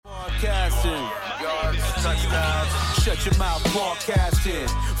passing yards, touchdowns. Shut your mouth, broadcasting.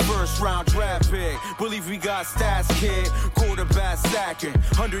 First round draft pick. Believe we got stats, kid. Quarterback sacking,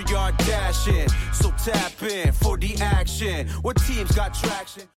 100-yard dashing. So tap in for the action. What teams got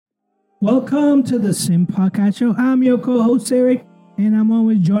traction? Welcome to the Sim Podcast Show. I'm your co-host Eric, and I'm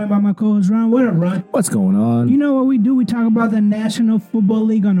always joined by my co-host Ron. What up, Ron? What's going on? You know what we do? We talk about the National Football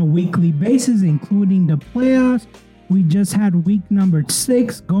League on a weekly basis, including the playoffs. We just had week number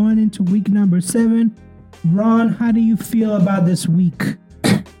 6 going into week number 7. Ron, how do you feel about this week?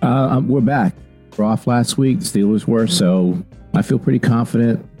 We're back. We're off last week. The Steelers were, so I feel pretty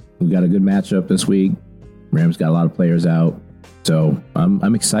confident. We got a good matchup this week. Rams got a lot of players out, so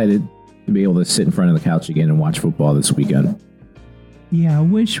I'm excited to be able to sit in front of the couch again and watch football this weekend. Yeah, I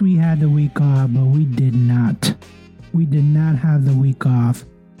wish we had the week off, but we did not. We did not have the week off.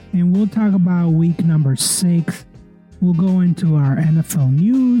 And we'll talk about week number 6. We'll go into our NFL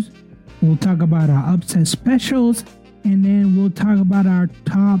news. We'll talk about our upset specials. And then we'll talk about our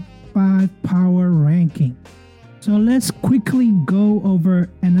top 5 power ranking. So let's quickly go over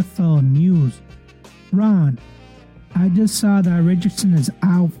NFL news. Ron, I just saw that Richardson is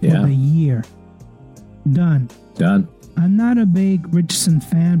out for the year. Done. I'm not a big Richardson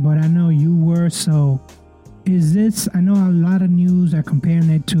fan, but I know you were. So is this, I know a lot of news are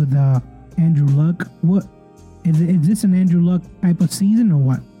comparing it to the Andrew Luck. What is this an Andrew Luck type of season or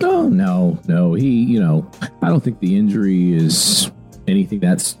what? Oh, no. He, I don't think the injury is anything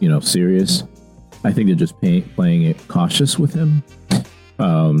that's, serious. I think they're just playing it cautious with him.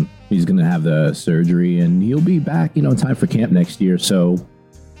 He's going to have the surgery and he'll be back, in time for camp next year. So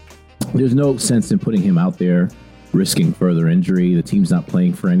there's no sense in putting him out there risking further injury. The team's not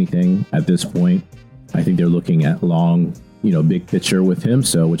playing for anything at this point. I think they're looking at long, big picture with him.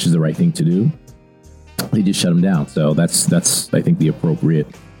 So, which is the right thing to do. They just shut him down. So that's I think the appropriate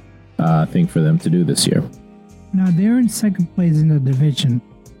thing for them to do this year. Now they're in second place in the division.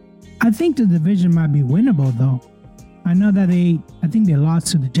 I think the division might be winnable though. I know that I think they lost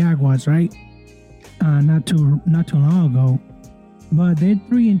to the Jaguars, right? Not too long ago. But they're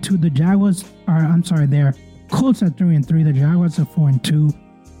 3-2. The Jaguars they're Colts at 3-3. The Jaguars are 4-2.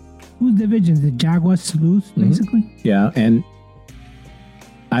 Whose division? The Jaguars lose, basically? Mm-hmm. Yeah, and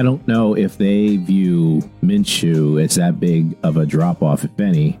I don't know if they view Minshew as that big of a drop-off, if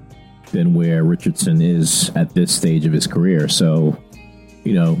any, than where Richardson is at this stage of his career. So,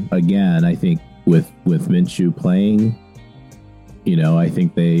 again, I think with Minshew playing, I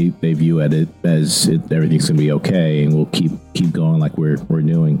think they view it as everything's going to be okay, and we'll keep going like we're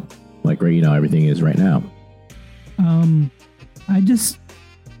doing, like everything is right now.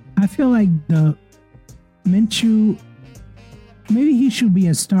 I feel like the Minshew, maybe he should be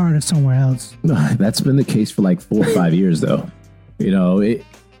a starter somewhere else. No, that's been the case for like 4 or 5 years, though.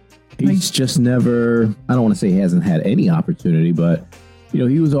 He's just never, I don't want to say he hasn't had any opportunity, but,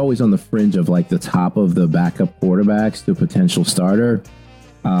 he was always on the fringe of like the top of the backup quarterbacks to potential starter.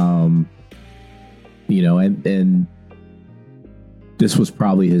 And this was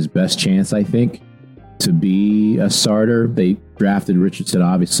probably his best chance, I think, to be a starter. They drafted Richardson,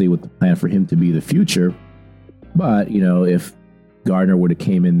 obviously, with the plan for him to be the future. But, if Gardner would have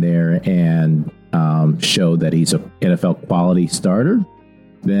came in there and showed that he's an NFL quality starter,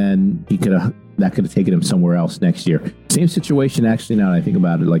 then that could have taken him somewhere else next year. Same situation, actually, now that I think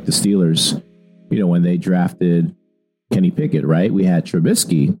about it, like the Steelers, when they drafted Kenny Pickett, right? We had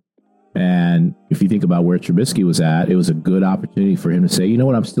Trubisky. And if you think about where Trubisky was at, it was a good opportunity for him to say,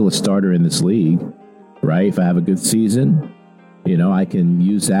 I'm still a starter in this league, right? If I have a good season, I can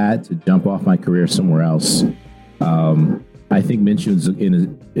use that to jump off my career somewhere else. I think Minshew's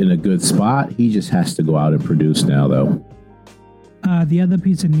in a good spot. He just has to go out and produce now, though. The other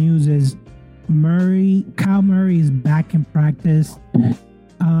piece of news is Kyle Murray is back in practice.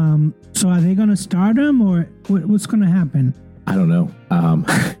 So are they going to start him or what's going to happen? I don't know.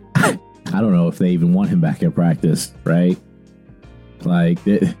 I don't know if they even want him back in practice, right? Like,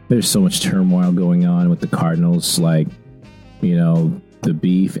 there's so much turmoil going on with the Cardinals. Like, the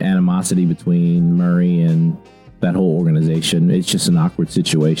beef, animosity between Murray and that whole organization. It's just an awkward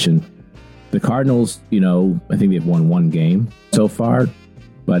situation. The Cardinals, I think they've won 1 game so far,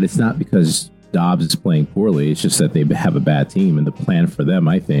 but it's not because Dobbs is playing poorly. It's just that they have a bad team, and the plan for them,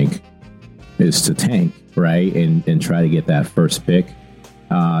 I think, is to tank, right, and try to get that first pick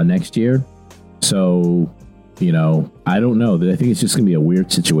next year. So, I don't know. I think it's just going to be a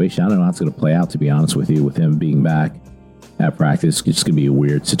weird situation. I don't know how it's going to play out, to be honest with you, with him being back at practice. It's just going to be a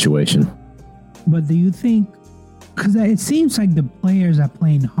weird situation. But do you think, because it seems like the players are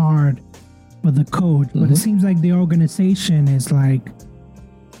playing hard for the coach, but it seems like the organization is like,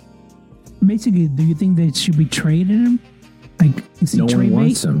 basically, do you think they should be trading him? Like, is he No one trade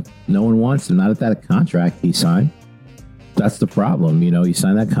wants bait? him. No one wants him. Not at that contract he signed. That's the problem. He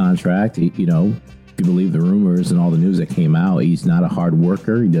signed that contract. If you believe the rumors and all the news that came out, he's not a hard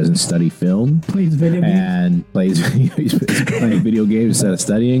worker. He doesn't study film. Plays video games. And he's playing video games instead of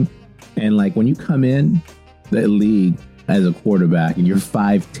studying. And like when you come in the league as a quarterback and you're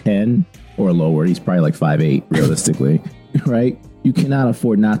 5'10" or lower, he's probably like 5'8" realistically, right? You cannot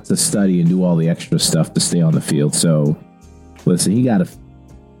afford not to study and do all the extra stuff to stay on the field. So listen, he got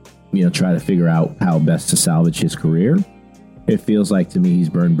to try to figure out how best to salvage his career. It feels like to me he's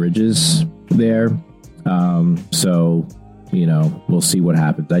burned bridges there. So we'll see what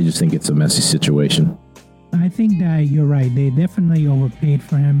happens. I just think it's a messy situation. I think that you're right. They definitely overpaid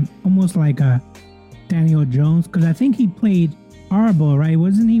for him, almost like a Daniel Jones, because I think he played horrible, right?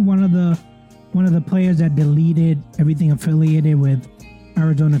 Wasn't he one of the players that deleted everything affiliated with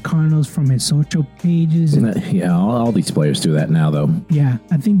Arizona Cardinals from his social pages? Yeah, all these players do that now, though. Yeah,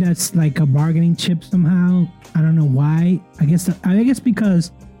 I think that's like a bargaining chip somehow. I don't know why. I guess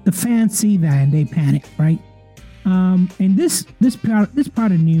because the fans see that and they panic, right? And this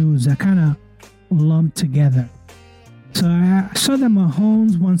part of news I kind of lumped together. So I saw that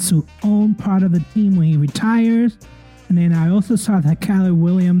Mahomes wants to own part of the team when he retires, and then I also saw that Caleb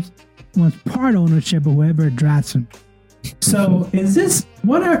Williams wants part ownership of whoever drafts him. So is this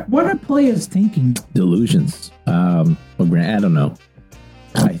what are players thinking? Delusions. Well, Grant, I don't know.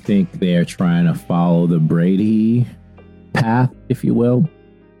 I think they're trying to follow the Brady path, if you will.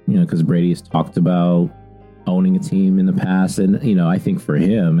 Because Brady has talked about owning a team in the past, and I think for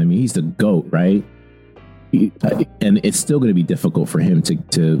him, he's the GOAT, right? And it's still going to be difficult for him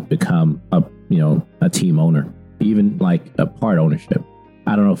to become a team owner, even like a part ownership.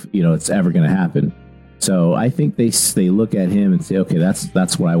 I don't know if it's ever going to happen. So I think they look at him and say, okay,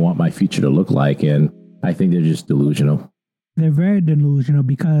 that's what I want my future to look like, and I think they're just delusional. They're very delusional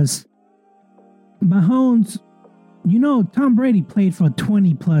because Mahomes, Tom Brady played for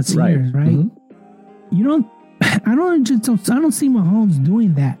 20 plus years, right? Mm-hmm. I don't see Mahomes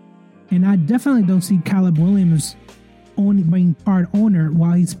doing that. And I definitely don't see Caleb Williams being part owner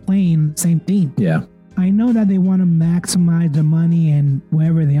while he's playing the same team. Yeah. I know that they want to maximize the money and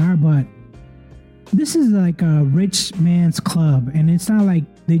wherever they are, but this is like a rich man's club, and it's not like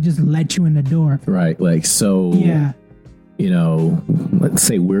they just let you in the door. Right. Like, so, yeah. Let's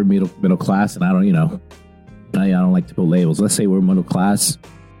say we're middle class, and I don't like to put labels. Let's say we're middle class.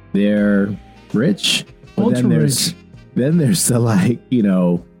 They're rich. Ultra rich. Then there's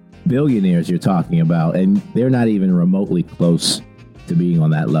the billionaires you're talking about, and they're not even remotely close to being on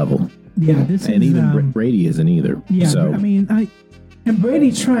that level. Yeah, even Brady isn't either. Yeah, so and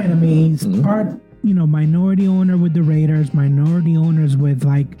Brady's trying. He's part, minority owner with the Raiders, minority owners with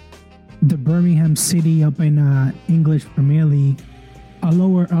like the Birmingham City up in English Premier League, a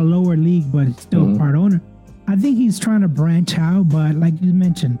lower league, but it's still part owner. I think he's trying to branch out, but like you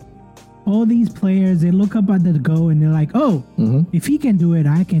mentioned, all these players, they look up at the GOAT and they're like, oh, if he can do it,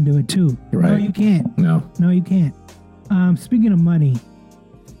 I can do it too. Right. No, you can't. No, you can't. Speaking of money,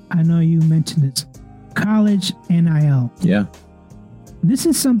 I know you mentioned this. College NIL. Yeah. This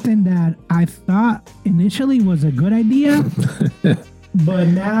is something that I thought initially was a good idea, but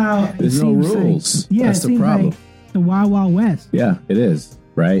now there's no rules. That's the problem. Like the Wild Wild West. Yeah, it is.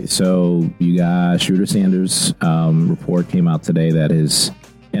 Right. So you got Shooter Sanders' report came out today that his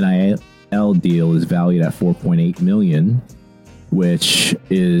NIL deal is valued at $4.8 million, which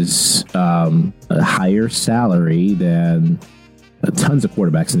is a higher salary than tons of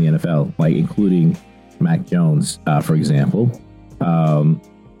quarterbacks in the NFL, like including Mac Jones, for example,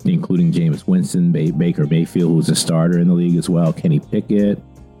 including Jameis Winston, Baker Mayfield, who's a starter in the league as well, Kenny Pickett,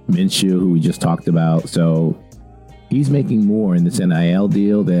 Minshew, who we just talked about. So he's making more in this NIL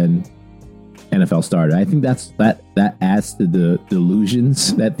deal than NFL starter. I think that adds to the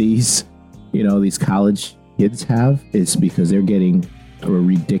delusions that these college kids have, is because they're getting a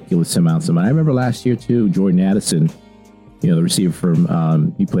ridiculous amounts of money. I remember last year too, Jordan Addison, the receiver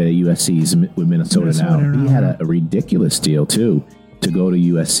from he played at USC's with Minnesota now. He had a ridiculous deal too to go to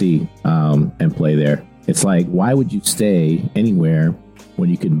USC and play there. It's like, why would you stay anywhere when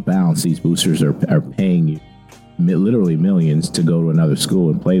you can bounce? These boosters are paying you literally millions to go to another school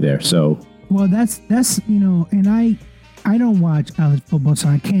and play there. So, well, that's and I don't watch college football, so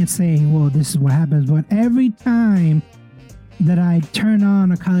I can't say, well, this is what happens. But every time that I turn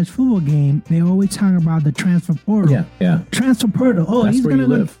on a college football game, they always talk about the transfer portal. Yeah. Transfer portal. Oh, that's he's where going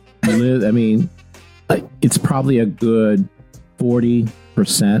to live. You live. It's probably a good 40%,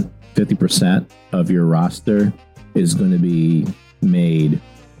 50% of your roster is going to be made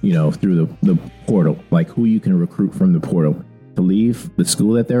through the portal, like who you can recruit from the portal to leave the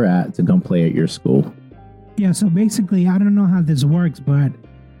school that they're at to come play at your school. Yeah, so basically, I don't know how this works, but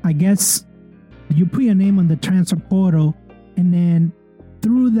I guess you put your name on the transfer portal, and then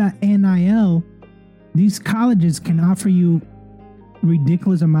through the NIL, these colleges can offer you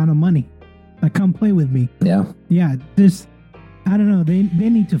ridiculous amount of money. Like, come play with me. Yeah. Yeah, I don't know. They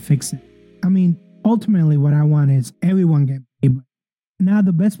need to fix it. I mean, ultimately, what I want is everyone getting paid. But now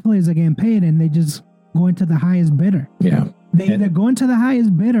the best players are getting paid, and they just go into the highest bidder. Yeah. They either go into the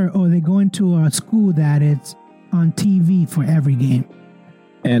highest bidder, or they go into a school that it's on TV for every game.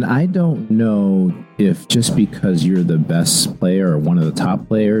 And I don't know if just because you're the best player or one of the top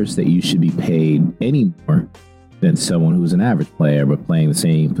players that you should be paid any more than someone who's an average player but playing the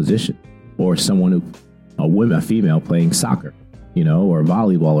same position, or someone a female playing soccer, or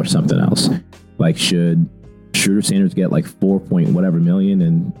volleyball or something else. Like, should Shooter Sanders get like 4 million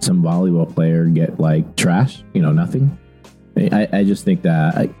and some volleyball player get like trash, nothing? I just think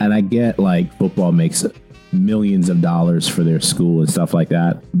that, and I get like football makes millions of dollars for their school and stuff like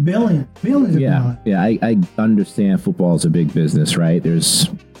that. Billions of dollars. Yeah. I understand football is a big business, right?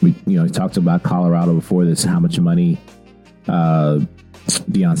 We talked about Colorado before this, how much money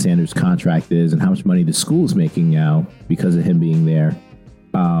Deion Sanders' contract is and how much money the school's making now because of him being there.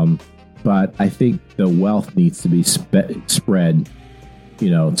 But I think the wealth needs to be spread,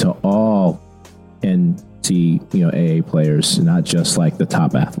 to all NCAA players, not just like the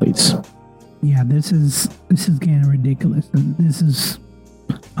top athletes. Yeah, this is getting ridiculous. This is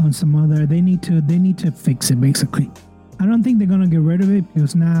on some other. They need to fix it. Basically, I don't think they're gonna get rid of it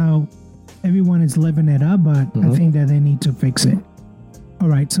because now everyone is living it up. But I think that they need to fix it. All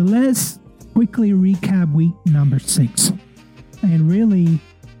right, so let's quickly recap week number 6. And really,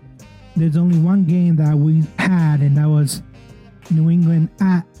 there's only one game that we had, and that was New England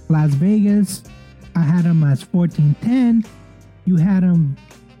at Las Vegas. I had them as 14-10. You had them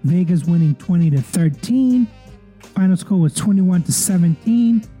Vegas winning 20-13. Final score was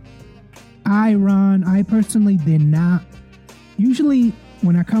 21-17. I personally did not. Usually,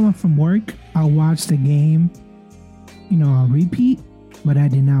 when I come up from work, I'll watch the game, on repeat. But I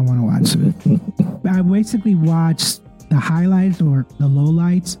did not want to watch it. I basically watched the highlights or the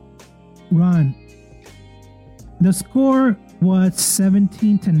lowlights. Run. The score was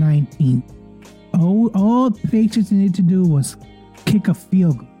 17-19. All Patriots needed to do was kick a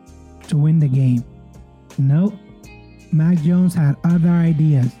field goal to win the game. Nope. Mac Jones had other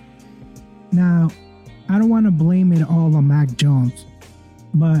ideas. Now, I don't want to blame it all on Mac Jones,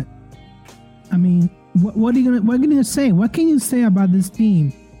 but I mean, what are you gonna say? What can you say about this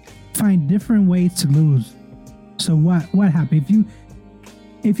team? Find different ways to lose. So what happened?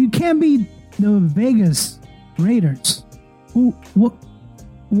 If you can't beat the Vegas Raiders,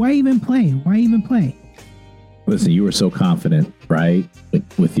 why even play? Listen, you were so confident, right,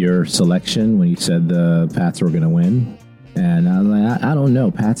 with your selection when you said the Pats were going to win. And I was like, I don't know.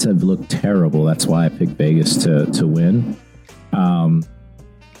 Pats have looked terrible. That's why I picked Vegas to win.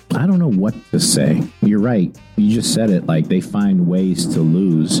 I don't know what to say. You're right. You just said it. Like, they find ways to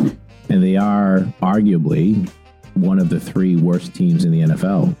lose, and they are arguably one of the 3 worst teams in the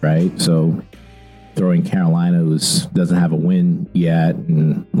NFL, right? So throwing Carolina, who doesn't have a win yet,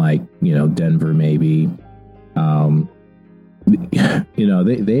 and Denver maybe.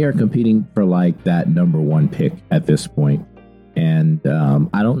 They are competing for like that number 1 pick at this point. And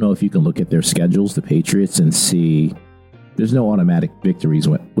I don't know if you can look at their schedules, the Patriots, and see there's no automatic victories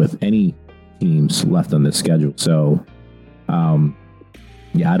with any teams left on this schedule. So, I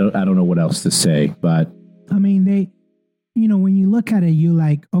don't know what else to say, but I mean, when you look at it, you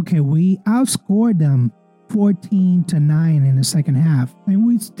like, okay, we outscored them 14-9 in the second half, and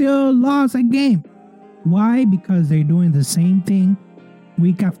we still lost a game. Why? Because they're doing the same thing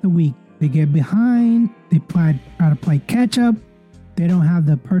week after week. They get behind, they try to play catch up, they don't have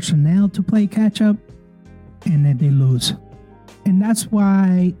the personnel to play catch up, and then they lose. And that's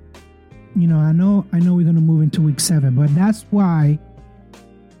why, I know we're going to move into week 7, but that's why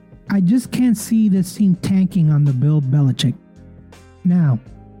I just can't see this team tanking on the Bill Belichick. Now,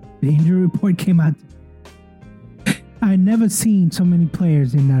 the injury report came out. I never seen so many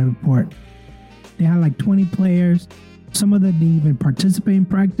players in that report. They had like 20 players. Some of them didn't even participate in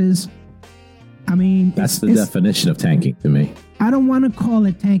practice. I mean, that's the definition of tanking to me. I don't want to call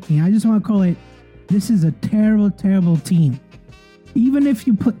it tanking. I just want to call it, this is a terrible, terrible team. Even if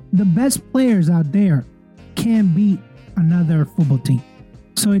you put the best players out there, can't beat another football team.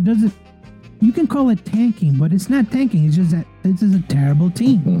 So it doesn't, you can call it tanking, but it's not tanking. It's just that this is a terrible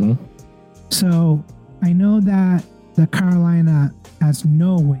team. Mm-hmm. So I know that the Carolina has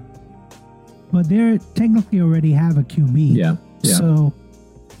no win. But they technically already have a QB. Yeah. So,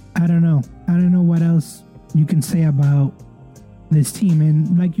 I don't know. I don't know what else you can say about this team.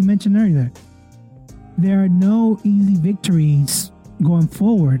 And like you mentioned earlier, there are no easy victories going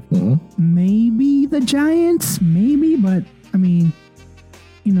forward. Mm-hmm. Maybe the Giants, maybe, but I mean,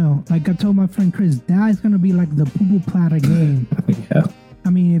 you know, like I told my friend Chris, that is going to be like the poo-poo platter game. Yeah. I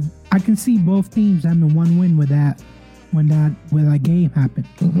mean, if I can see both teams having one win with that when that game happened.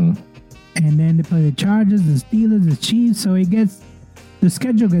 Mm-hmm. And then they play the Chargers, the Steelers, the Chiefs, so the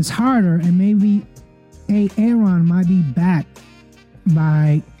schedule gets harder, and maybe Aaron might be back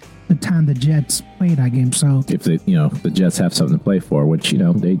by the time the Jets play that game. So if the Jets have something to play for, which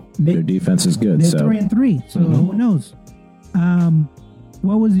their defense is good. They're so 3-3. So who knows?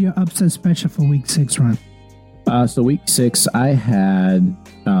 What was your upset special for Week 6, Ron? So Week 6, I had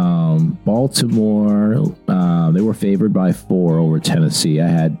Baltimore. They were favored by 4 over Tennessee. I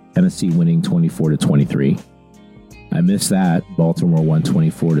had Tennessee winning 24-23. I missed that. Baltimore won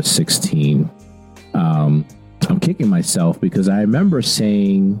 24-16. I'm kicking myself because I remember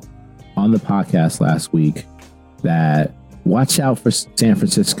saying on the podcast last week that watch out for San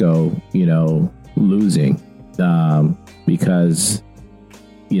Francisco, losing because,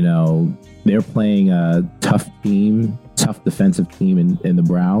 they're playing a tough defensive team in the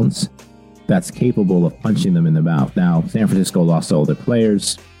Browns that's capable of punching them in the mouth. Now, San Francisco lost all their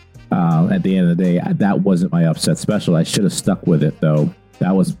players. At the end of the day, that wasn't my upset special. I should have stuck with it, though.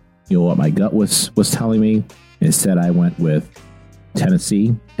 That was what my gut was telling me. Instead, I went with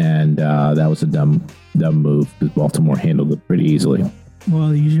Tennessee, and that was a dumb move because Baltimore handled it pretty easily.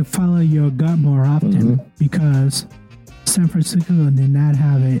 Well, you should follow your gut more often because San Francisco did not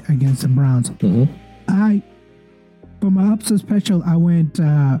have it against the Browns. For my upset special, I went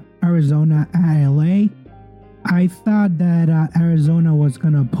Arizona at LA. I thought that Arizona was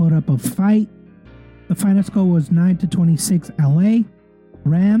going to put up a fight. The final score was 9-26 LA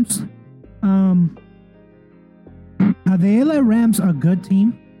Rams. Are the LA Rams a good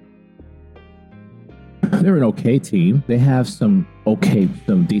team? They're an okay team. They have some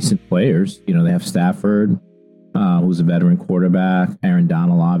decent players. They have Stafford, who's a veteran quarterback. Aaron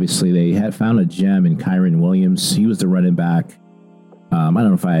Donald, obviously. They had found a gem in Kyren Williams. He was the running back. I don't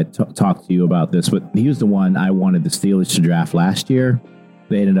know if I had talked to you about this, but he was the one I wanted the Steelers to draft last year.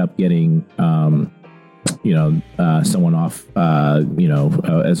 They ended up getting, someone off,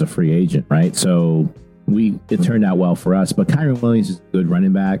 as a free agent, right? So it turned out well for us. But Kyren Williams is a good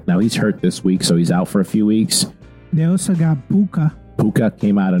running back. Now he's hurt this week, so he's out for a few weeks. They also got Puka. Puka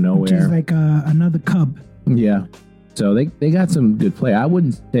came out of nowhere. Which is like another Cub. Yeah. So they got some good play. I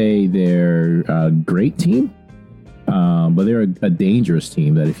wouldn't say they're a great team. But they're a dangerous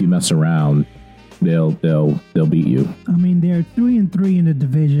team that if you mess around, they'll beat you. I mean, they're 3-3 in the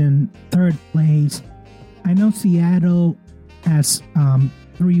division, third place. I know Seattle has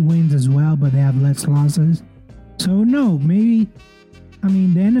 3 wins as well, but they have less losses. So no, maybe. I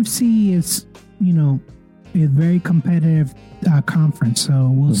mean, the NFC is a very competitive conference.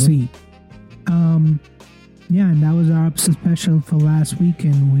 So we'll see. Yeah, and that was our upset special for last week,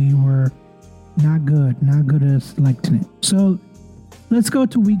 and we were. Not good at selecting it. So let's go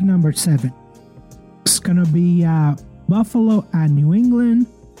to week number 7. It's gonna be Buffalo at New England.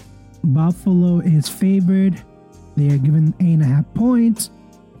 Buffalo is favored. They are given 8.5 points.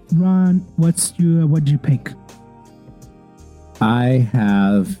 Ron, what'd you pick? I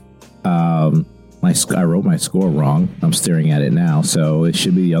have I wrote my score wrong. I'm staring at it now, so it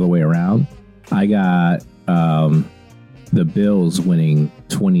should be the other way around. I got the Bills winning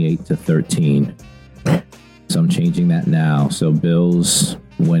 28-13. So I'm changing that now. So Bills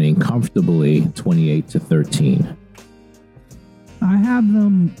winning comfortably 28-13. I have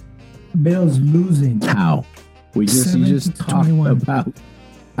them Bills losing. How? You just talked about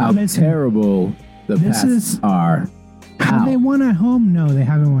how terrible the Pats are. How? Have they won at home? No, they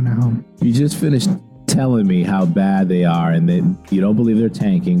haven't won at home. You just finished telling me how bad they are, and then you don't believe they're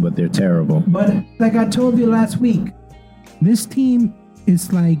tanking, but they're terrible. But like I told you last week, this team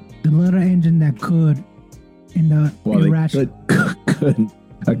is like the little engine that could in the they could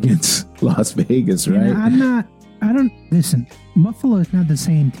against Las Vegas, right? I don't listen. Buffalo is not the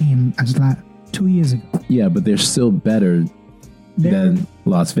same team as 2 years ago. Yeah, but they're still better than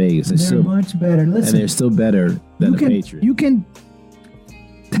Las Vegas. They're much better. Listen, and they're still better than the Patriots. You can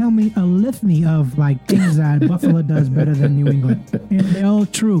tell me a litany of things that Buffalo does better than New England, and they're all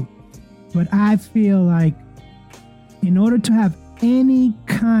true. But I feel like in order to have any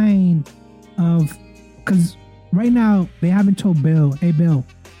kind of, because right now they haven't told Bill, hey Bill,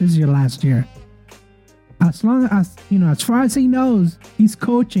 this is your last year. as long as, as far as he knows, he's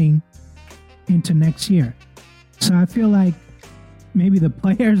coaching into next year. So I feel like maybe the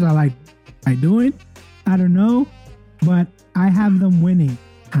players are like, I do it. I don't know, but I have them winning.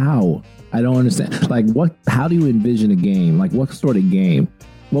 How? I don't understand. Like, what? How do you envision a game? Like, what sort of game?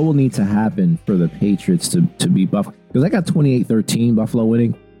 What will need to happen for the Patriots to beat Buffalo? Because I got 28-13 Buffalo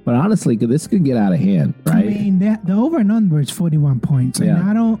winning. But honestly, this could get out of hand, right? I mean, the over and under is 41 points. And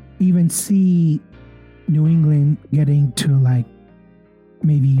I don't even see New England getting to, like,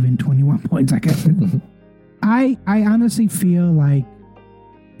 maybe even 21 points, I guess. I honestly feel like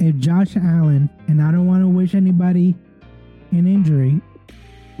if Josh Allen, and I don't want to wish anybody an injury,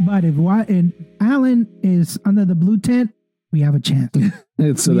 but if Allen is under the blue tent, we have a chance.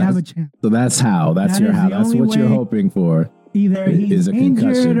 So that's how. That's your how. That's what you're hoping for. Either he's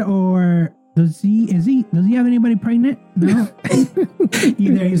injured or does he have anybody pregnant? No.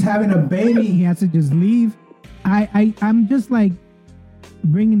 Either he's having a baby, he has to just leave. I'm just like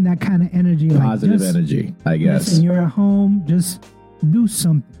bringing that kind of energy, positive energy. I guess. Listen, you're at home. Just do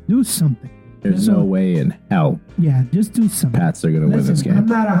something. Do something. There's no way in hell. Yeah, just do something. Pats are going to win this game. I'm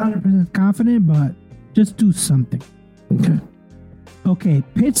not 100% confident, but just do something. Okay.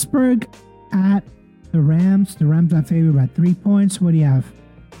 Pittsburgh at the Rams. The Rams are favored by 3 points. What do you have?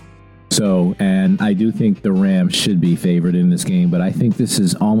 So, and I do think the Rams should be favored in this game, but I think this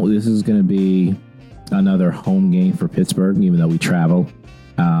is going to be another home game for Pittsburgh, even though we travel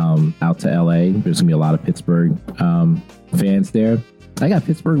out to LA. There's going to be a lot of Pittsburgh fans there. I got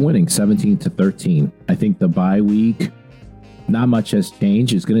Pittsburgh winning 17-13. I think the bye week, not much has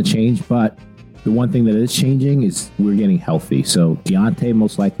changed. It's going to change, but the one thing that is changing is we're getting healthy. So Deontay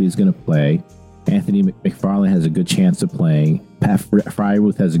most likely is going to play. Anthony McFarland has a good chance of playing. Pat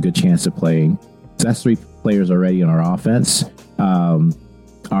Fryermuth has a good chance of playing. So that's 3 players already in our offense.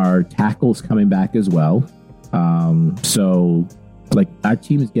 Our tackle's coming back as well. So, like, our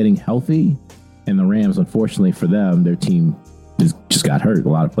team is getting healthy, and the Rams, unfortunately for them, their team just got hurt. A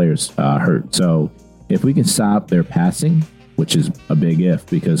lot of players hurt. So, if we can stop their passing, which is a big if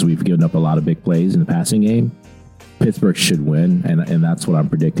because we've given up a lot of big plays in the passing game, Pittsburgh should win, and that's what I'm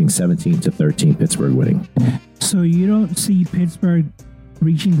predicting, 17-13 Pittsburgh winning. So you don't see Pittsburgh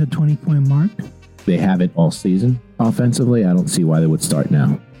reaching the 20-point mark? They have it all season offensively. I don't see why they would start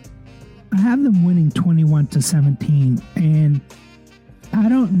now. I have them winning 21-17, and I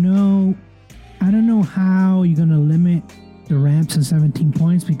don't know how you're going to limit the Rams to 17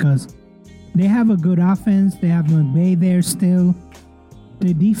 points because they have a good offense. They have McVay there still.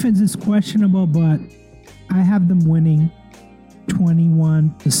 The defense is questionable, but I have them winning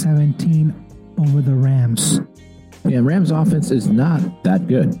 21-17 over the Rams. Yeah, Rams offense is not that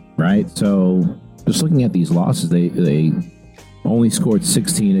good, right? So just looking at these losses, they only scored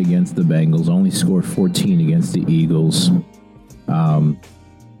 16 against the Bengals, only scored 14 against the Eagles.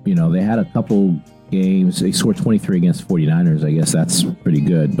 They had a couple games. They scored 23 against 49ers. I guess that's pretty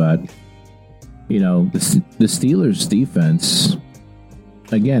good. But, the Steelers defense,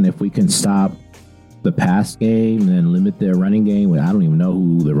 again, if we can stop the pass game and then limit their running game. I don't even know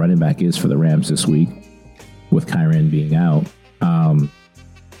who the running back is for the Rams this week with Kyren being out.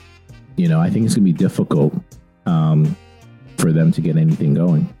 I think it's going to be difficult for them to get anything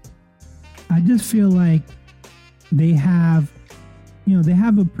going. I just feel like they have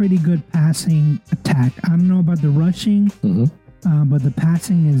a pretty good passing attack. I don't know about the rushing, but the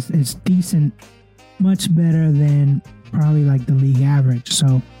passing is decent, much better than probably like the league average.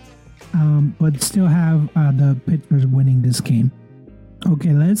 So, but still have the Pittsburgh winning this game.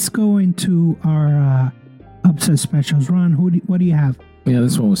 Okay, let's go into our upset specials. Ron, what do you have? Yeah,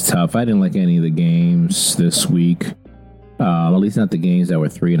 this one was tough. I didn't like any of the games this week. At least not the games that were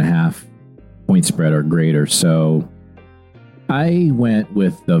 3.5 point spread or greater. So I went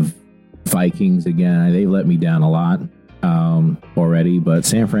with the Vikings again. They let me down a lot already, but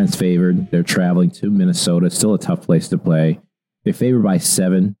San Fran's favored. They're traveling to Minnesota. It's still a tough place to play. They're favored by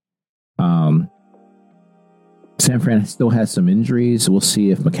 7. San Fran still has some injuries. We'll see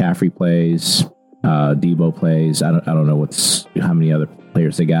if McCaffrey plays, Debo plays. I don't know how many other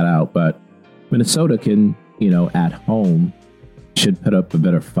players they got out, but Minnesota can, at home should put up a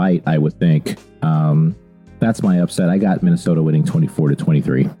better fight, I would think. That's my upset. I got Minnesota winning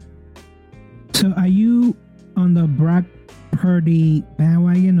 24-23. So are you on the Brock Purdy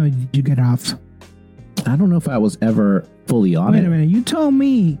bandwagon or did you get off? I don't know if I was ever fully on it. Wait a minute. You told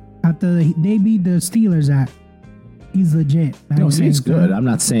me after they beat the Steelers that he's legit. No, he's good. I'm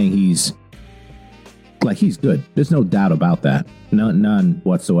not saying he's good. There's no doubt about that. None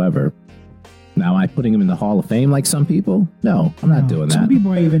whatsoever. Now, am I putting him in the Hall of Fame like some people? No, I'm not doing that. Some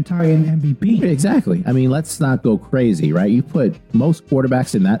people are even talking MVP. Exactly. I mean, let's not go crazy, right? You put most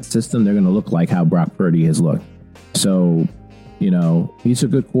quarterbacks in that system, they're going to look like how Brock Purdy has looked. So, he's a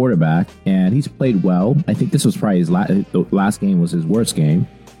good quarterback, and he's played well. I think this was probably the last game was his worst game.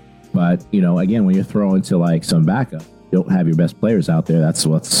 But, again, when you're throwing to like some backup, you don't have your best players out there. That's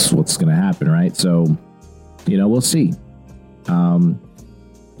what's going to happen, right? So, we'll see.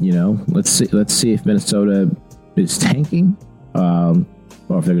 Let's see if Minnesota is tanking, or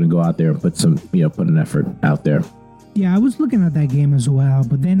if they're going to go out there and put an effort out there. Yeah, I was looking at that game as well,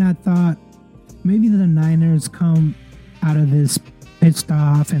 but then I thought maybe the Niners come out of this pissed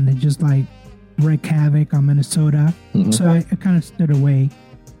off and they just like wreak havoc on Minnesota. Mm-hmm. So I kind of stood away.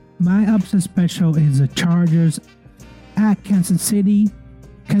 My upset special is the Chargers at Kansas City.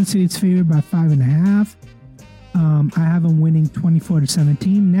 Kansas City's favored by 5.5. I have them winning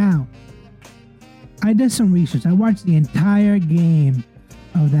 24-17. Now, I did some research. I watched the entire game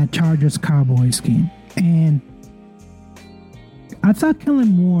of that Chargers-Cowboys game. And I thought Kellen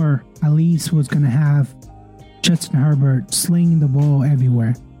Moore at least was going to have Justin Herbert slinging the ball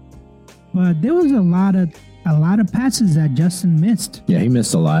everywhere. But there was a lot of passes that Justin missed. Yeah, he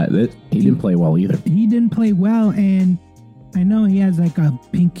missed a lot. He didn't play well either. He didn't play well, and I know he has like a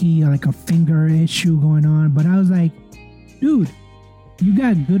pinky, like a finger issue going on, but I was like, dude, you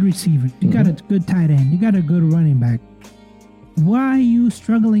got good receivers. You got a good tight end. You got a good running back. Why are you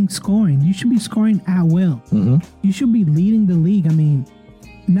struggling scoring? You should be scoring at will. Mm-hmm. You should be leading the league. I mean,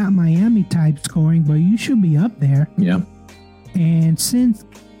 not Miami type scoring, but you should be up there. Yeah. And since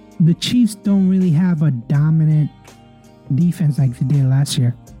the Chiefs don't really have a dominant defense like they did last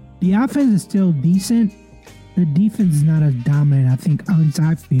year, the offense is still decent. The defense is not as dominant. I think, at least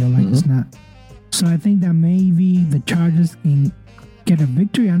I feel like it's not. So I think that maybe the Chargers can get a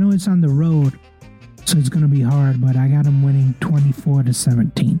victory. I know it's on the road, so it's going to be hard, but I got them winning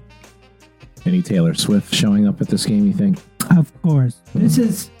 24-17. Any Taylor Swift showing up at this game, you think? Of course. This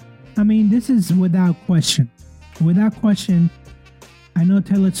is without question. Without question, I know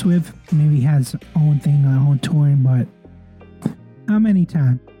Taylor Swift maybe has her own thing, her own touring, but how many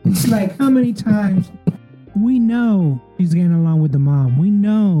times? It's like, how many times? We know she's getting along with the mom. We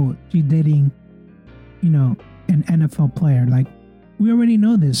know she's dating, an NFL player. Like, we already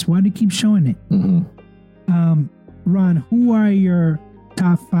know this. Why do you keep showing it? Mm-hmm. Ron, who are your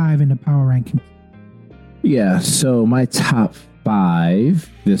top 5 in the power ranking? Yeah, so my top 5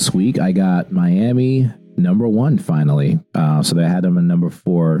 this week, I got Miami number 1 finally. So they had them at number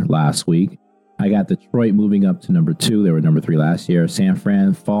 4 last week. I got Detroit moving up to number 2. They were number 3 last year. San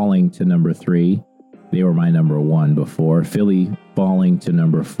Fran falling to number 3. They were my number 1 before. Philly falling to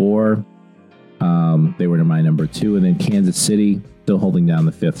number 4. They were my number 2. And then Kansas City still holding down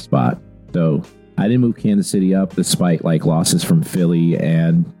the 5th spot. So I didn't move Kansas City up despite like losses from Philly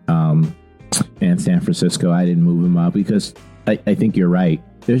and San Francisco. I didn't move them up because I think you're right.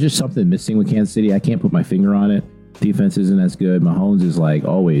 There's just something missing with Kansas City. I can't put my finger on it. Defense isn't as good. Mahomes is like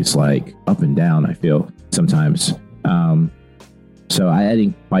always like up and down, I feel sometimes. So I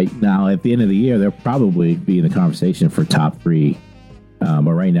didn't quite. Now, at the end of the year, they'll probably be in the conversation for top 3.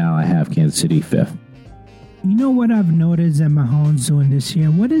 But right now, I have Kansas City 5th. You know what I've noticed that Mahomes doing this year?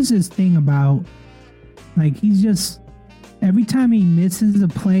 What is this thing about? Like, he's just, every time he misses a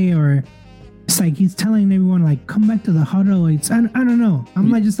play, or it's like he's telling everyone, like, come back to the huddle. I don't know. I'm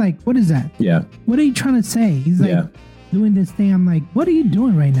like, just like, what is that? Yeah. What are you trying to say? He's like doing this thing. I'm like, what are you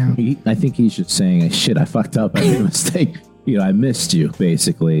doing right now? I think he's just saying, shit, I fucked up. I made a mistake. I missed you,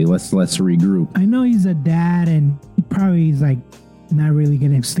 basically. Let's regroup. I know he's a dad, and he probably is like not really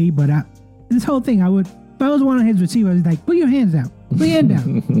getting sleep, but this whole thing, if I was one of his receivers, I'd be like, put your hands down. Put your hand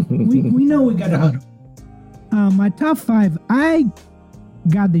down. we know we got a huddle. My top 5, I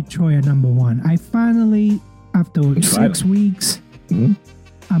got Detroit at number 1. I finally, after 6 weeks,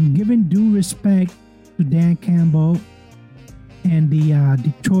 I'm giving due respect to Dan Campbell and the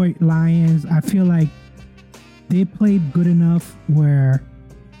Detroit Lions. I feel like they played good enough where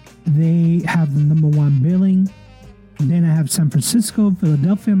they have the number 1 billing. Then I have San Francisco,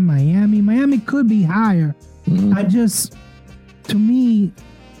 Philadelphia, Miami. Miami could be higher. To me,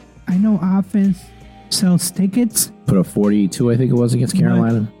 I know offense sells tickets. Put a 42, I think it was, against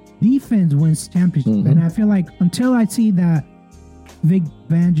Carolina. Defense wins championship. And I feel like until I see that Vic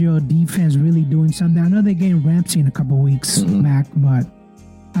Fangio defense really doing something, I know they're getting Ramsey in a couple weeks back, but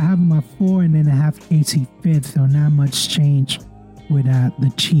I have them at 4, and then I have KC 5th, so not much change with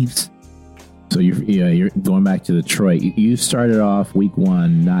the Chiefs. So you're going back to Detroit. You started off week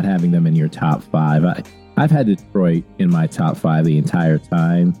 1 not having them in your top 5. I've had Detroit in my top 5 the entire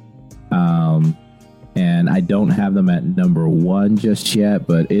time. And I don't have them at number one just yet,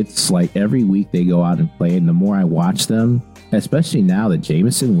 but it's like every week they go out and play. And the more I watch them, especially now that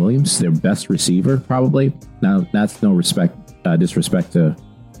Jameson Williams, their best receiver, probably. Now, that's no disrespect to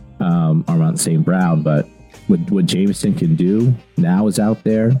Armand St. Brown, but what Jameson can do now is out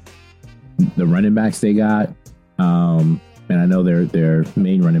there. The running backs they got, and I know their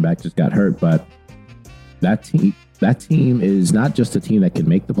main running back just got hurt, but that team is not just a team that can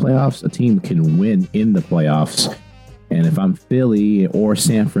make the playoffs, a team can win in the playoffs. And if I'm Philly or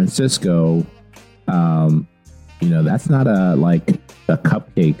San Francisco, that's not a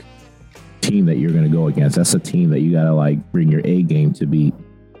cupcake team that you're going to go against. That's a team that you got to bring your A game to beat.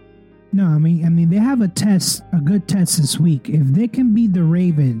 No, I mean, they have a good test this week. If they can beat the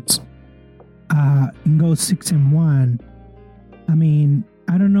Ravens and go 6-1, I mean,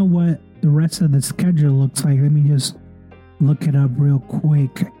 I don't know what the rest of the schedule looks like. Let me just look it up real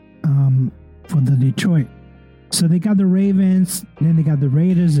quick for the Detroit. So they got the Ravens, then they got the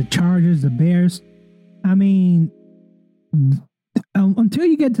Raiders, the Chargers, the Bears. I mean, until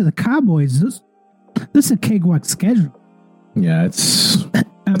you get to the Cowboys, this is a cakewalk schedule. Yeah, it's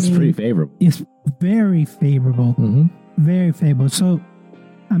pretty favorable. It's very favorable. Mm-hmm. Very favorable. So,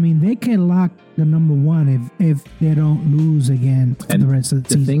 I mean, they can lock the number one if they don't lose again for the rest of the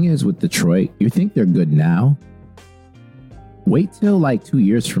season. The thing is with Detroit, you think they're good now. Wait till 2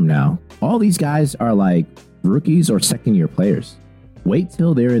 years from now. All these guys are rookies or second-year players. Wait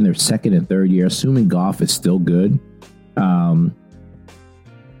till they're in their second and third year, assuming Goff is still good.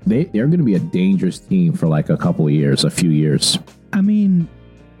 They're going to be a dangerous team for a few years. I mean,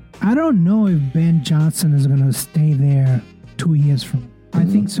 I don't know if Ben Johnson is going to stay there 2 years from now. I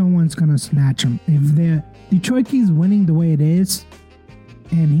think someone's going to snatch him. If Detroit keeps winning the way it is,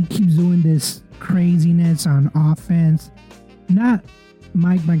 and he keeps doing this craziness on offense, not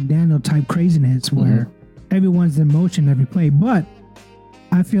Mike McDaniel type craziness where everyone's in motion every play, but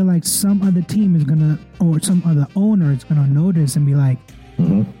I feel like some other team is going to, or some other owner is going to notice and be like,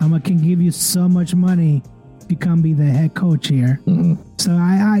 I can give you so much money to come be the head coach here. So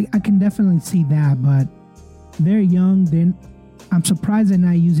I can definitely see that, but they're young. I'm surprised they're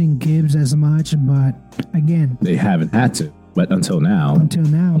not using Gibbs as much, but again, they haven't had to, but until now.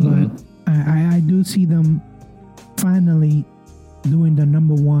 But I do see them finally doing the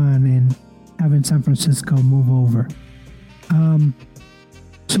number one and having San Francisco move over.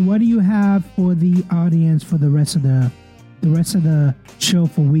 So what do you have for the audience for the rest of the show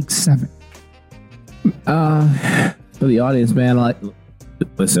for week 7? For the audience, man,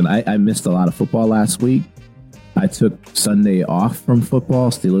 listen, I missed a lot of football last week. I took Sunday off from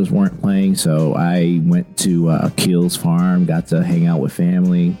football. Steelers weren't playing, so I went to Keel's farm, got to hang out with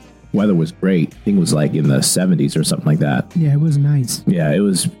family. Weather was great. I think it was in the 70s or something like that. Yeah, it was nice. Yeah, it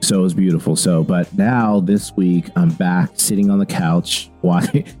was beautiful. But now this week I'm back sitting on the couch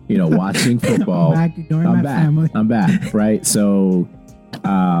watching football. I'm back, right? So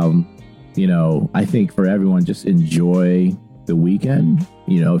I think for everyone, just enjoy the weekend.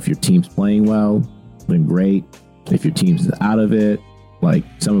 If your team's playing well, then great. If your team's out of it, like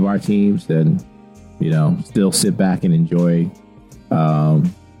some of our teams, then still sit back and enjoy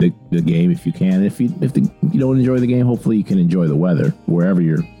the game if you can. If you don't enjoy the game, hopefully you can enjoy the weather wherever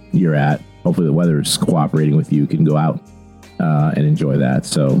you're at. Hopefully the weather is cooperating with you. You can go out and enjoy that.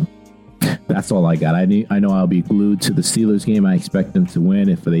 So that's all I got. I know I'll be glued to the Steelers game. I expect them to win.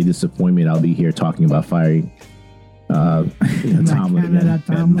 If they disappoint me, I'll be here talking about firing Tomlin.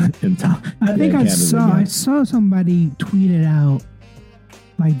 I think I saw somebody tweet it out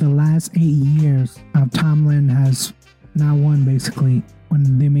the last 8 years Tomlin has not won basically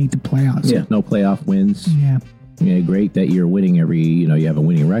when they made the playoffs. Yeah, no playoff wins. Yeah, great that you're winning you have a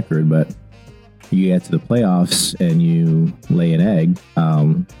winning record, but you get to the playoffs and you lay an egg.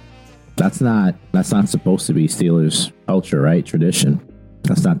 That's not supposed to be Steelers culture, right? Tradition.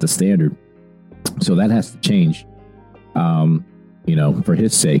 That's not the standard. So that has to change. For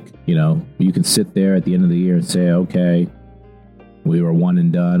his sake, you can sit there at the end of the year and say, okay, we were one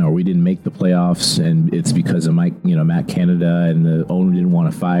and done, or we didn't make the playoffs, and it's because of Matt Canada, and the owner didn't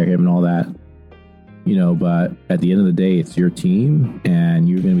want to fire him and all that. But at the end of the day, it's your team, and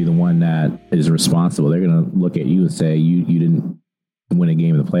you're going to be the one that is responsible. They're going to look at you and say, you didn't win a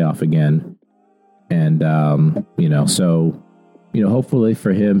game in the playoff again. And, so hopefully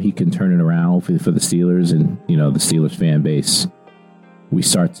for him, he can turn it around. Hopefully for the Steelers and, the Steelers fan base, we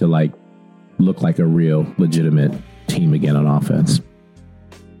start to look like a real legitimate team again on offense.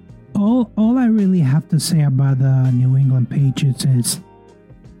 All I really have to say about the New England Patriots is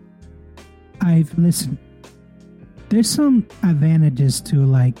there's some advantages to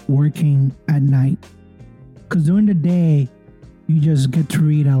like working at night, because during the day you just get to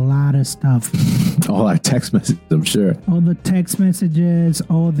read a lot of stuff. All our text messages, I'm sure. All the text messages,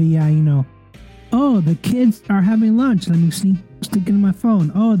 all the oh, the kids are having lunch, let me sneak in my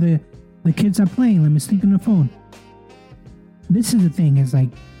phone. Oh, the kids are playing, let me sneak in the phone. This is the thing, is like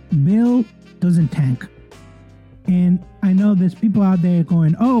Bill doesn't tank. And I know there's people out there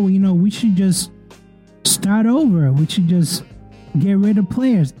going, oh, we should just start over. We should just get rid of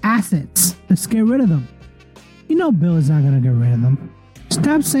players, assets. Let's get rid of them. Bill is not going to get rid of them.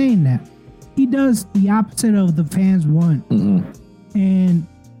 Stop saying that. He does the opposite of the fans want. Mm-hmm. And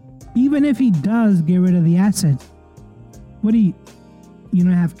even if he does get rid of the assets, what do you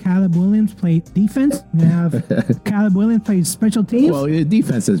have Caleb Williams play defense? You have Caleb Williams play special teams? Well, the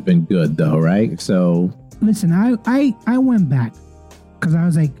defense has been good though, right? So listen, I went back because I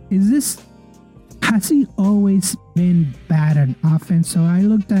was like, has he always been bad at offense? So I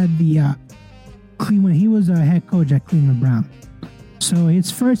looked at the Cleveland. He was a head coach at Cleveland Brown. So his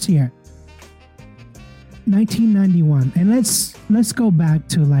first year, 1991, and let's go back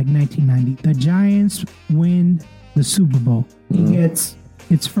to like 1990. The Giants win the Super Bowl. He gets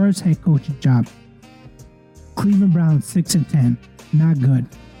his first head coaching job. Cleveland Browns 6-10, not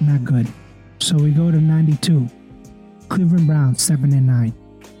good. So we go to 92. Cleveland Browns 7-9,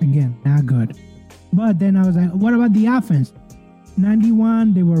 again not good. But then I was like, what about the offense?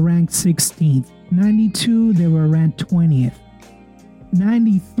 91, they were ranked 16th. 92, they were ranked 20th.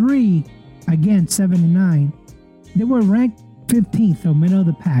 93, again 7-9, they were ranked 15th, so middle of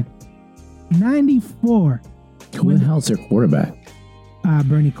the pack. 94. Who the hell's their quarterback?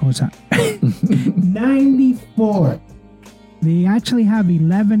 Bernie Kosar. 94. They actually have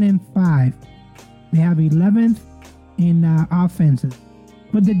 11-5. They have 11th in offenses.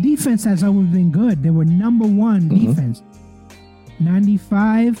 But the defense has always been good. They were number one defense.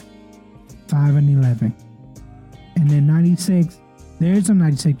 95, 5-11. And then 96, there's some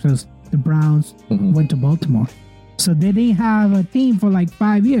 96 because the Browns went to Baltimore. So they didn't have a team for like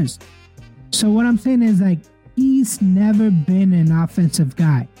 5 years. So what I'm saying is like, he's never been an offensive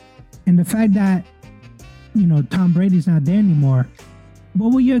guy. And the fact that, Tom Brady's not there anymore,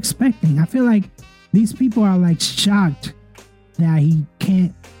 what were you expecting? I feel like these people are like shocked that he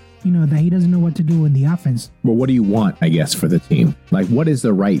can't, that he doesn't know what to do in the offense. Well, what do you want, I guess, for the team? Like, what is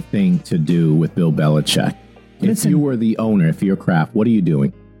the right thing to do with Bill Belichick? If you were the owner, if you're Kraft, what are you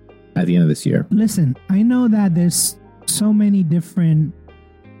doing at the end of this year? Listen, I know that there's so many different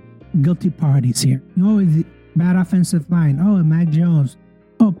guilty parties here. Always bad offensive line. Oh, Mac Jones.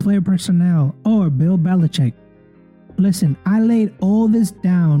 Oh, player personnel. Oh, Bill Belichick. Listen, I laid all this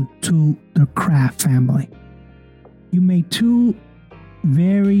down to the Kraft family. You made two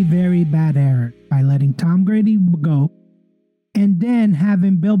very, very bad errors by letting Tom Brady go and then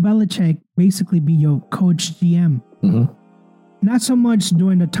having Bill Belichick basically be your coach GM. Mm-hmm. Not so much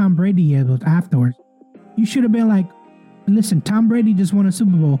during the Tom Brady years, but afterwards. You should have been like, listen, Tom Brady just won a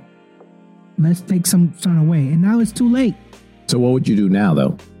Super Bowl. Let's take some son away. And now it's too late. So what would you do now,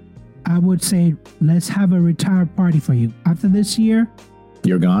 though? I would say, let's have a retire party for you. After this year,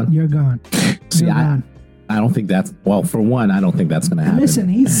 you're gone? You're gone. See, I don't think that's, well, for one, I don't think that's going to happen. Listen,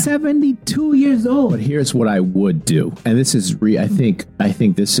 he's 72 years old. But here's what I would do. And this is, I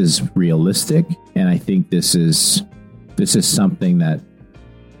think this is realistic. And I think this is something that,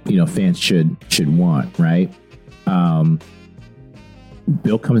 fans should want, right?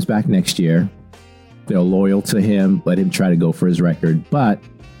 Bill comes back next year. They're loyal to him. Let him try to go for his record. But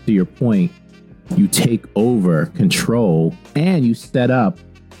to your point, you take over control and you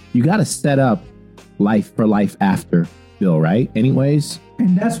got to set up life for life after Bill, right? Anyways.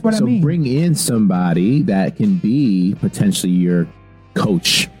 And that's what I mean. So bring in somebody that can be potentially your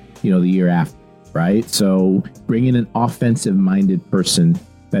coach, the year after, right? So bring in an offensive minded person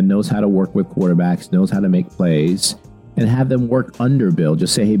that knows how to work with quarterbacks, knows how to make plays, and have them work under Bill.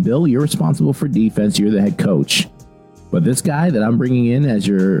 Just say, hey, Bill, you're responsible for defense. You're the head coach. But this guy that I'm bringing in as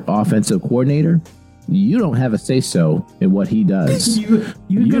your offensive coordinator, you don't have a say-so in what he does.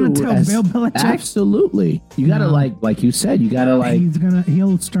 You're going to tell Bill Belichick? Absolutely. You got to like you said, you got to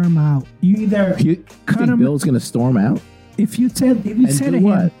he'll storm out. You either cut him. Bill's going to storm out? If you said to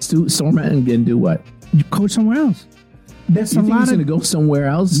him. Storm out and do what? You coach somewhere else. There's you think he's going to go somewhere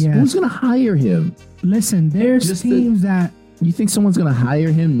else? Yeah. Who's going to hire him? Listen, there's teams that... You think someone's going to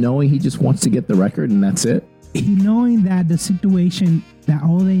hire him knowing he just wants to get the record and that's it? Knowing that the situation, that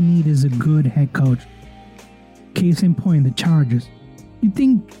all they need is a good head coach. Case in point, the Chargers. You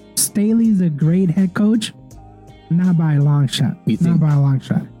think Staley's a great head coach? Not by a long shot. Not by a long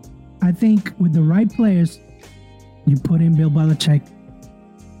shot. I think with the right players, You put in Bill Belichick.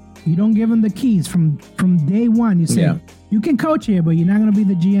 You don't give him the keys from day one. You say, you can coach here, but you're not going to be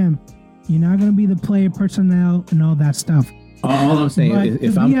the GM. You're not going to be the player personnel and all that stuff. All I'm saying, but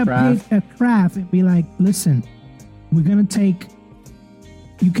if I'm Kraft and be like, listen, we're going to take,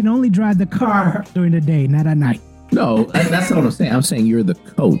 you can only drive the car during the day, not at night. No, that's not what I'm saying. I'm saying you're the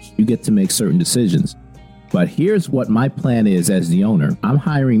coach. You get to make certain decisions. But here's what my plan is as the owner. I'm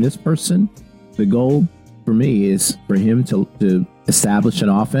hiring this person. The goal for me is for him to establish an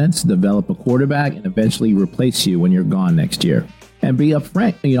offense, develop a quarterback, and eventually replace you when you're gone next year. And be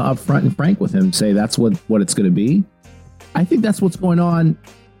upfront and frank with him. Say that's what it's going to be. I think that's what's going on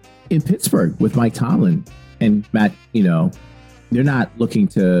in Pittsburgh with Mike Tomlin and Matt. They're not looking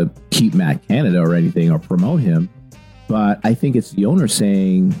to keep Matt Canada or anything or promote him. But I think it's the owner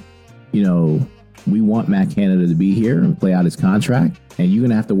saying, we want Matt Canada to be here and play out his contract, and you're going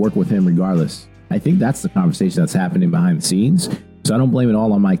to have to work with him regardless. I think that's the conversation that's happening behind the scenes. So I don't blame it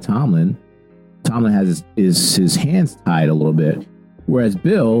all on Mike Tomlin. Tomlin has his hands tied a little bit, whereas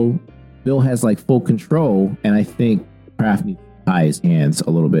Bill has like full control, and I think Kraft needs to tie his hands a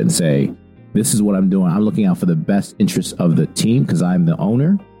little bit and say, this is what I'm doing. I'm looking out for the best interests of the team because I'm the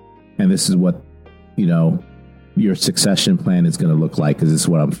owner, and this is what your succession plan is going to look like because this is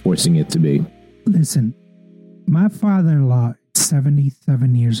what I'm forcing it to be. Listen, my father-in-law is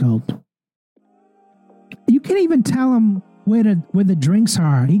 77 years old. You can't even tell him where the drinks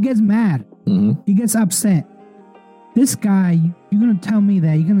are. He gets mad. Mm-hmm. He gets upset. This guy, you're going to tell me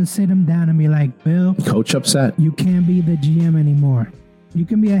that. You're going to sit him down and be like, Bill. Coach upset. You can't be the GM anymore. You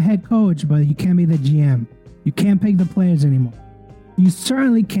can be a head coach, but you can't be the GM. You can't pick the players anymore. You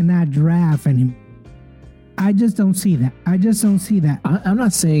certainly cannot draft anymore. I just don't see that.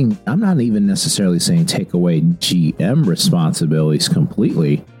 I'm not even necessarily saying take away GM responsibilities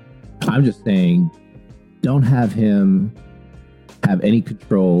completely. I'm just saying don't have him have any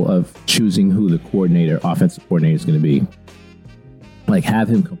control of choosing who the offensive coordinator is going to be. Like have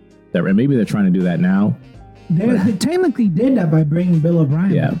him, and maybe they're trying to do that now. They technically did that by bringing Bill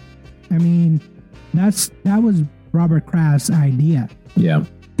O'Brien. Yeah. I mean, that was Robert Kraft's idea. Yeah.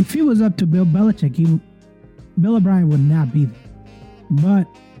 If he was up to Bill Belichick, Bill O'Brien would not be there. But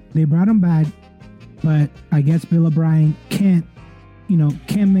they brought him back. But I guess Bill O'Brien can't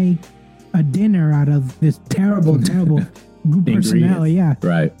make a dinner out of this terrible group personnel. Yeah.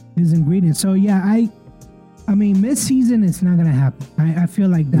 Right. His ingredients. So, yeah, I mean, mid-season, it's not going to happen. I feel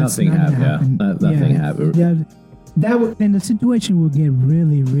like that's nothing not going to happen. Nothing happened. Yeah, then the situation will get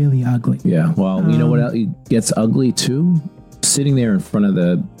really, really ugly. Yeah. Well, you know what else gets ugly, too? Sitting there in front of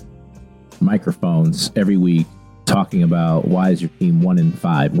the microphones every week talking about why is your team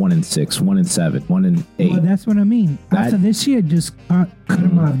 1-5, 1-6, 1-7, 1-8. Well, that's what I mean. After this year, just cut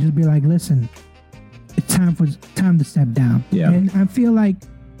him off. Just be like, listen, it's time to step down. Yeah. And I feel like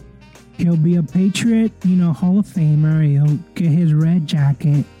he'll be a Patriot, Hall of Famer. He'll get his red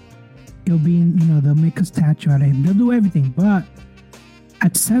jacket. He'll be, they'll make a statue out of him. They'll do everything. But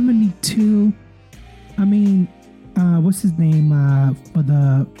at 72, I mean, what's his name for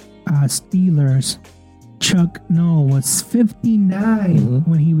the Steelers? Chuck Noll was 59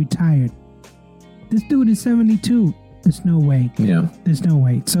 when he retired. This dude is 72. There's no way. Yeah. There's no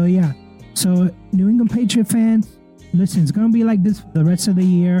way. So, yeah. So, New England Patriot fans, listen, it's going to be like this for the rest of the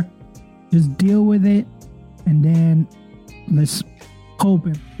year. Just deal with it. And then let's hope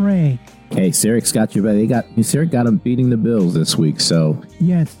and pray. Hey, Sirik's got your back. Sirik got him beating the Bills this week. So,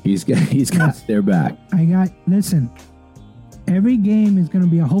 yes. He's got their back. Listen, every game is going to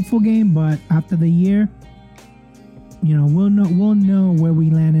be a hopeful game, but after the year, we'll know where we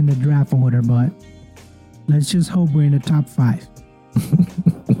land in the draft order, but let's just hope we're in the top 5.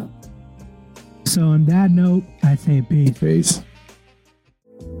 So on that note, I say peace. Peace.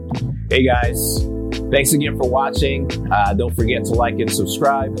 Hey guys, thanks again for watching. Don't forget to like and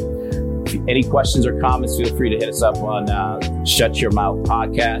subscribe. Any questions or comments, feel free to hit us up on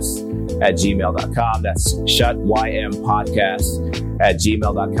shutyourmouthpodcast@gmail.com. That's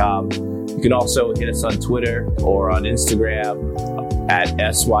shutympodcast@gmail.com. You can also hit us on Twitter or on Instagram at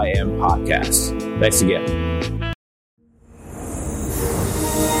SYM Podcast. Thanks again.